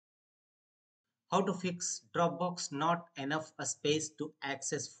How to fix Dropbox not enough a space to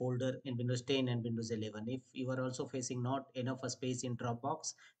access folder in Windows 10 and Windows 11. If you are also facing not enough a space in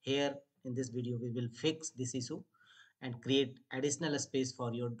Dropbox, here in this video we will fix this issue and create additional space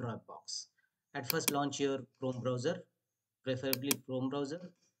for your Dropbox. At first launch your Chrome browser, preferably Chrome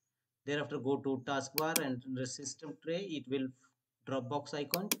browser. Thereafter go to taskbar and in the system tray it will Dropbox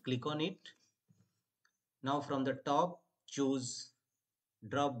icon, click on it. Now from the top choose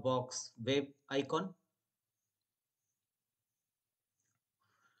Dropbox web icon.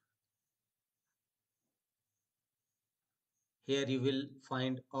 Here you will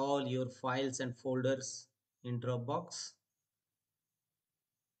find all your files and folders in Dropbox.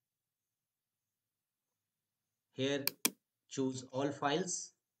 Here choose all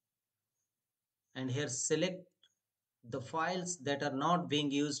files and here select the files that are not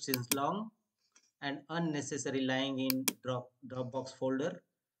being used since long and unnecessary lying in Dropbox folder.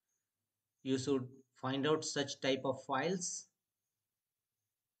 You should find out such type of files.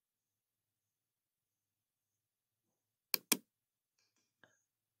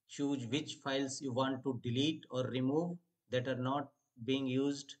 Choose which files you want to delete or remove that are not being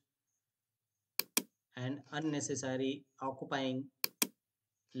used and unnecessary occupying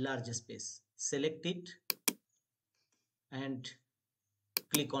large space. Select it and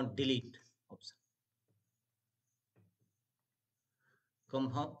click on delete option.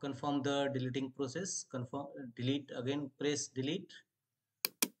 Confirm the deleting process. Confirm delete again, press delete.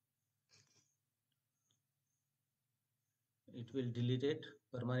 It will delete it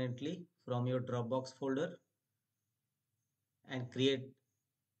permanently from your Dropbox folder and create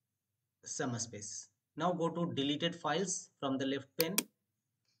some space. Now go to deleted files from the left pane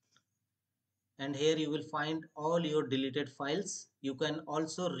and here you will find all your deleted files. You can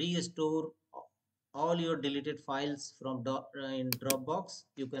also restore all your deleted files from in Dropbox.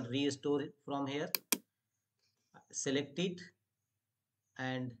 You can restore it from here. Select it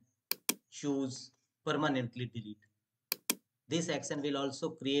and choose permanently delete. This action will also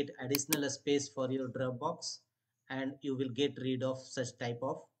create additional space for your Dropbox and you will get rid of such type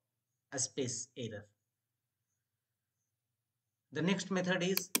of a space error. The next method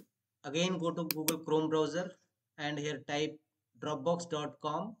is again go to Google Chrome browser and here type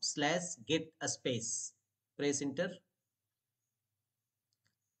dropbox.com/get a space. Press enter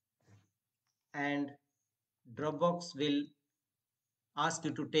and Dropbox will ask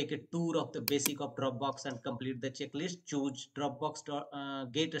you to take a tour of the basic of Dropbox and complete the checklist. Choose Dropbox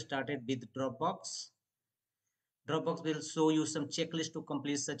get started with Dropbox. Dropbox will show you some checklist to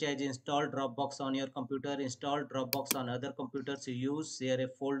complete such as install Dropbox on your computer, install Dropbox on other computers you use, share a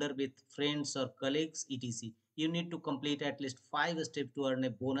folder with friends or colleagues, etc. You need to complete at least 5 steps to earn a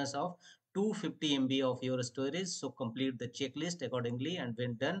bonus of 250 MB of your storage. So complete the checklist accordingly and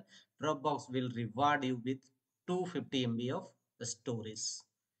when done, Dropbox will reward you with 250 MB of storage.